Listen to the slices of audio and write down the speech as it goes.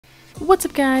What's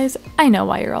up guys? I know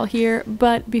why you're all here,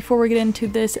 but before we get into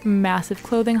this massive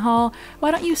clothing haul,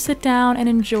 why don't you sit down and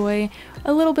enjoy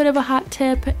a little bit of a hot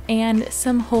tip and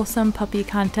some wholesome puppy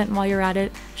content while you're at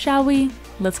it, shall we?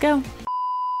 Let's go!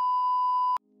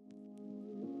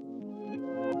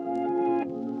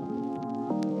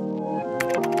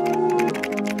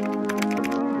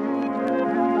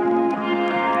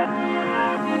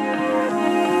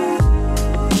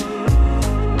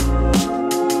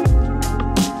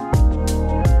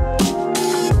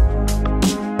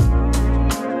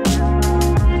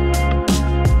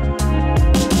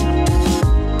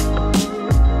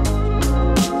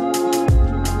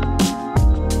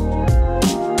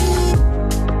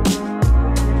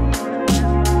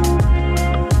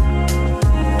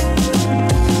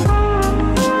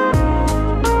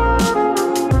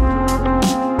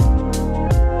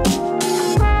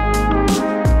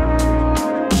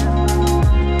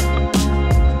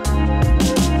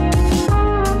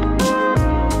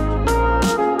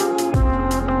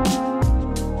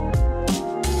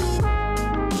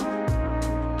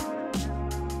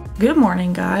 Good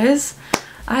morning, guys.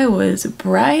 I was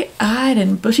bright-eyed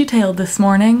and bushy-tailed this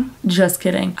morning. Just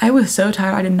kidding. I was so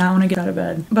tired I did not want to get out of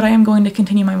bed. But I am going to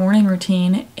continue my morning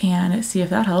routine and see if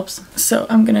that helps. So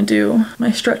I'm gonna do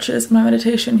my stretches, my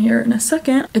meditation here in a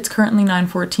second. It's currently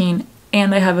 9:14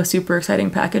 and I have a super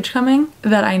exciting package coming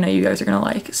that I know you guys are gonna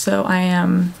like. So I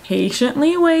am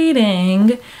patiently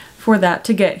waiting for that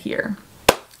to get here.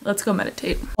 Let's go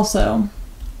meditate. Also,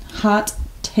 hot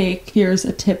take, here's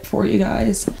a tip for you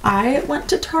guys. I went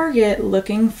to Target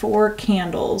looking for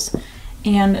candles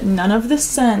and none of the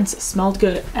scents smelled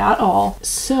good at all.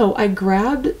 So I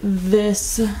grabbed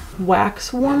this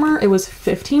wax warmer. It was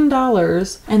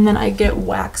 $15 and then I get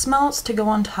wax melts to go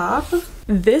on top.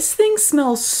 This thing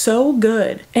smells so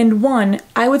good. And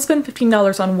I would spend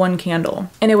 $15 on one candle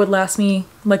and it would last me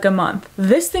like a month.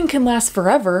 This thing can last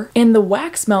forever and the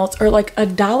wax melts are like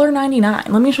 $1.99.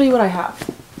 Let me show you what I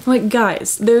have. Like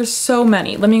guys, there's so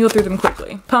many. Let me go through them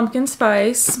quickly. Pumpkin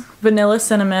spice, vanilla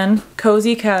cinnamon,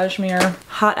 cozy cashmere,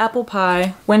 hot apple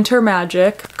pie, winter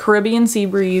magic, Caribbean sea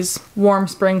breeze, warm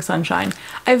spring sunshine.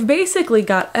 I've basically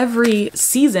got every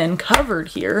season covered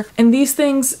here and these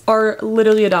things are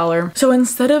literally $1. So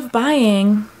instead of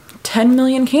buying 10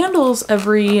 million candles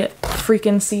every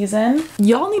freaking season,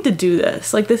 y'all need to do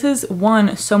this. Like this is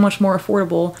so much more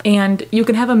affordable and you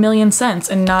can have a million scents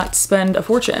and not spend a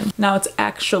fortune. Now it's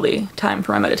actually time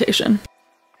for my meditation.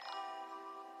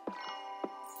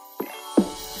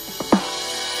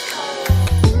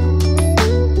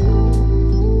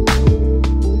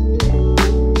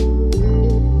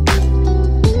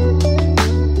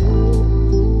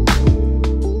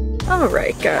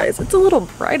 Alright guys, it's a little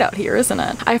bright out here, isn't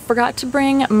it? I forgot to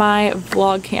bring my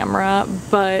vlog camera,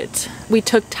 but we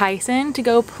took Tyson to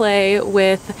go play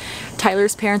with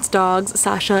Tyler's parents' dogs,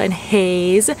 Sasha and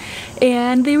Hayes,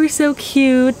 and they were so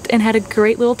cute and had a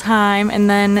great little time. And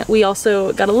then we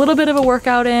also got a little bit of a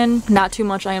workout in, not too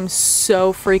much. I am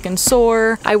so freaking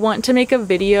sore. I want to make a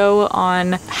video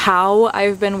on how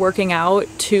I've been working out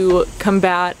to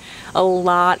combat a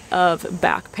lot of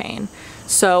back pain.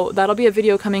 So that'll be a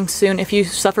video coming soon if you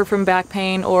suffer from back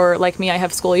pain or like me, I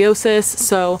have scoliosis.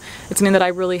 So it's something that I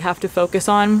really have to focus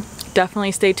on.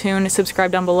 Definitely stay tuned,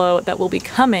 subscribe down below, that will be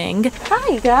coming.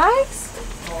 Hi guys.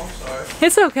 Oh, sorry.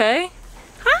 It's okay.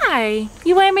 Hi.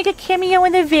 You want to make a cameo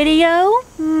in the video?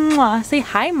 Mwah. Say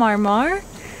hi, Marmar.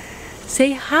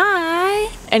 Say hi.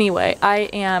 Anyway, I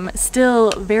am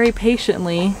still very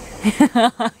patiently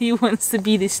he wants to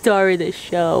be the star of the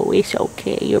show. It's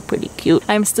okay, you're pretty cute.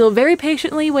 I'm still very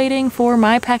patiently waiting for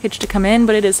my package to come in,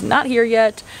 but it is not here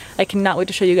yet. I cannot wait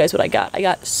to show you guys what I got. I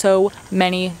got so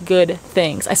many good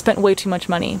things. I spent way too much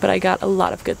money, but I got a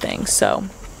lot of good things, so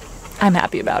I'm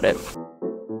happy about it.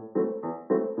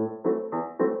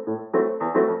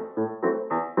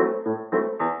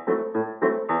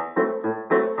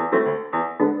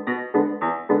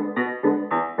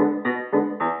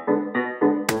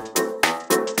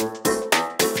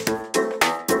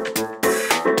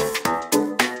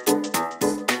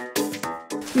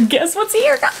 Guess what's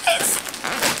here, guys?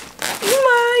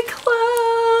 My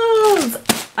clothes!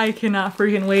 I cannot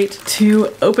freaking wait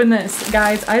to open this.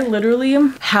 Guys, I literally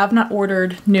have not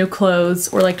ordered new clothes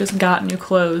or like just got new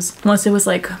clothes unless it was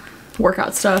like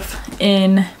workout stuff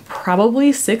in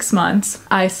probably 6 months.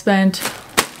 I spent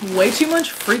way too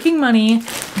much freaking money,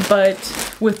 but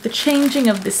with the changing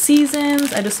of the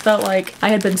seasons, I just felt like I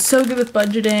had been so good with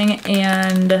budgeting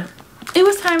and it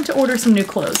was time to order some new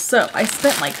clothes. So I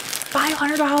spent like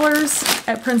 $500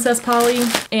 at Princess Polly,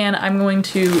 and I'm going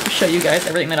to show you guys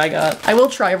everything that I got. I will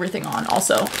try everything on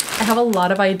also. I have a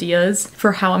lot of ideas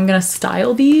for how I'm gonna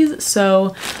style these,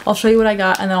 so I'll show you what I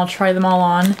got and then I'll try them all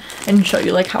on and show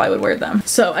you like how I would wear them.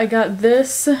 So I got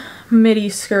this midi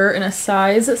skirt in a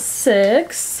size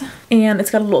 6, and it's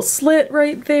got a little slit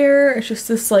right there. It's just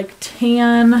this like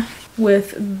tan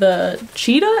with the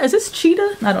cheetah. Is this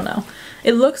cheetah? I don't know.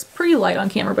 It looks pretty light on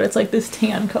camera, but it's like this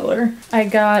tan color. I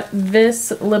got this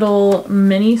little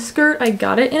mini skirt. I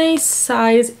got it in a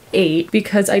size 8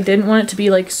 because I didn't want it to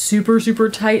be like super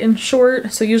tight and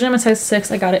short. So usually I'm a size 6,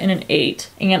 I got it in an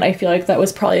 8. And I feel like that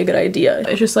was probably a good idea.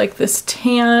 It's just like this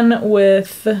tan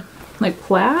with like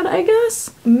plaid, I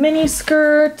guess. Mini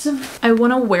skirt. I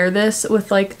want to wear this with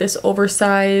like this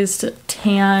oversized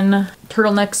tan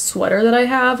turtleneck sweater that I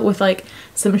have with like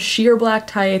some sheer black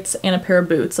tights and a pair of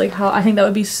boots. Like how I think that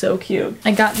would be so cute.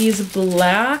 I got these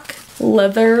black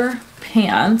leather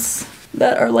pants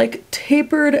that are like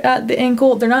tapered at the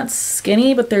ankle. They're not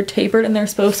skinny, but they're tapered and they're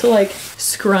supposed to like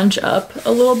scrunch up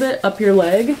a little bit up your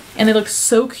leg. And they look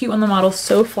so cute on the model,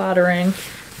 so flattering.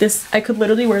 I could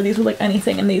literally wear these with like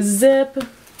anything, and they zip.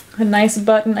 A nice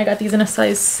button. I got these in a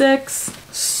size 6.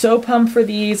 So pumped for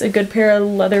these. A good pair of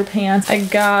leather pants. I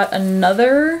got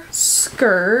another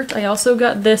skirt. I also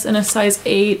got this in a size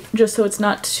 8 just so it's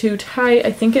not too tight.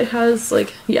 I think it has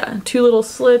like, yeah, 2 little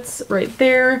slits right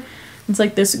there. It's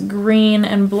like this green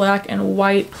and black and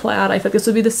white plaid. I thought this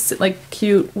would be this like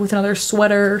cute with another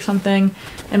sweater or something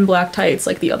and black tights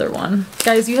like the other one.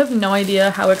 Guys, you have no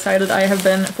idea how excited I have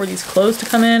been for these clothes to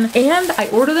come in, and I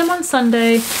ordered them on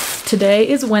Sunday. Today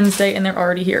is Wednesday and they're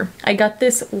already here. I got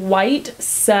this white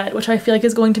set, which I feel like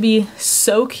is going to be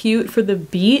so cute for the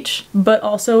beach, but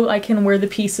also I can wear the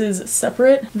pieces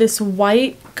separate. This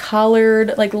white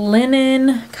collared like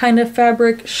linen kind of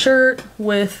fabric shirt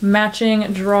with matching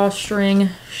drawstring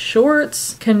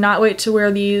shorts. Cannot wait to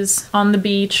wear these on the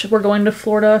beach. We're going to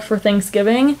Florida for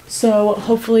Thanksgiving, so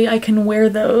hopefully I can wear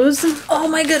those. Oh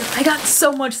my goodness, I got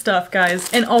so much stuff,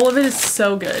 guys, and all of it is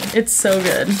so good. It's so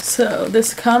good. So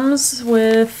this comes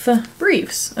with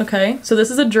briefs. Okay, so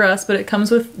this is a dress, but it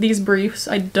comes with these briefs.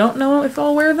 I don't know if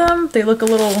I'll wear them. They look a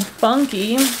little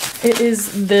funky. It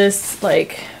is this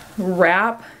like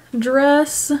wrap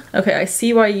dress. Okay, I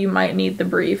see why you might need the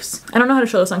briefs. I don't know how to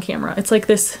show this on camera. It's like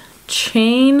this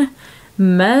chain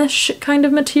mesh kind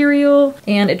of material,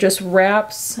 and it just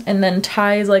wraps and then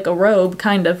ties like a robe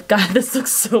kind of. God, this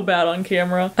looks so bad on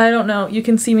camera. I don't know, you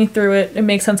can see me through it. It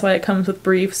makes sense why it comes with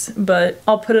briefs, but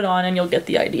I'll put it on and you'll get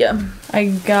the idea. I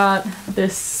got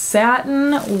this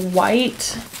satin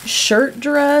white shirt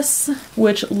dress,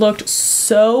 which looked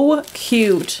so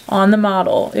cute on the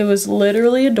model. It was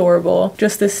literally adorable.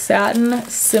 Just this satin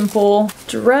simple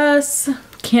dress.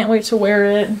 Can't wait to wear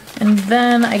it. And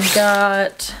then I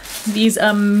got these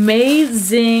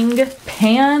amazing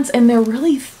pants, and they're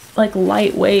really like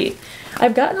lightweight.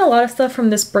 I've gotten a lot of stuff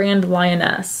from this brand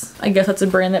Lioness. I guess that's a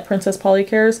brand that Princess Polly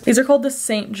carries. These are called the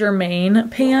Saint Germain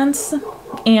pants,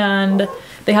 and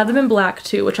they have them in black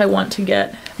too, which I want to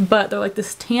get, but they're like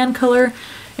this tan color,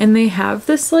 and they have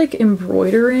this like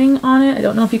embroidering on it. I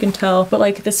don't know if you can tell, but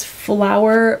like this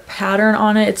flower pattern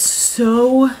on it. It's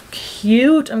so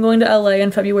cute. I'm going to LA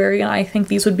in February, and I think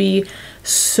these would be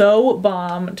so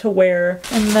bomb to wear.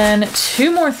 And then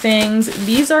 2 more things.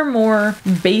 These are more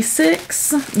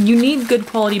basics. You need good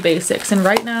quality basics, and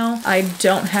right now I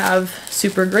don't have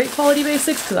super great quality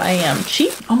basics because I am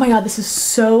cheap. Oh my god, this is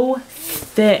so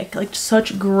thick, like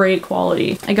such great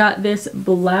quality. I got this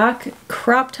black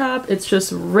crop top. It's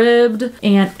just ribbed,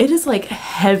 and it is like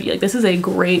heavy. Like this is a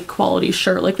great quality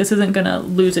shirt. Like this isn't gonna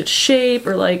lose its shape,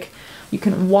 or like you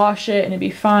can wash it and it'd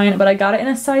be fine. But I got it in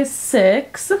a size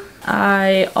 6.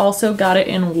 I also got it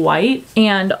in white,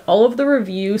 and all of the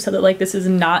reviews said that like this is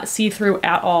not see-through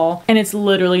at all, and it's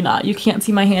literally not. You can't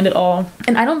see my hand at all.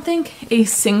 And I don't think a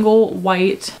single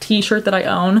white t-shirt that I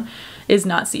own is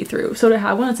not see-through. So to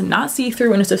have one that's not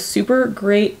see-through and it's a super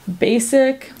great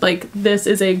basic, like this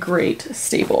is a great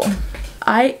staple.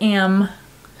 I am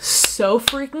so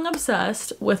freaking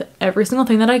obsessed with every single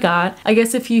thing that I got. I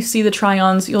guess if you see the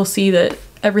try-ons, you'll see that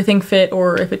everything fit,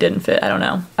 or if it didn't fit, I don't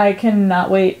know. I cannot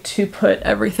wait to put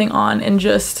everything on and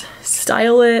just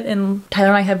style it. And Tyler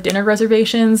and I have dinner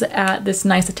reservations at this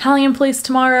nice Italian place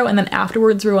tomorrow, and then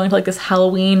afterwards we're going to like this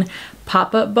Halloween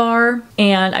pop-up bar,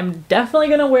 and I'm definitely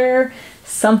gonna wear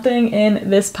something in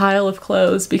this pile of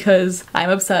clothes because I'm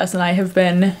obsessed, and I have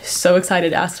been so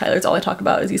excited to ask Tyler. It's all I talk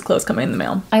about is these clothes coming in the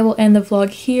mail. I will end the vlog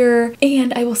here,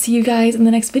 and I will see you guys in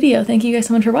the next video. Thank you guys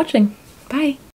so much for watching. Bye.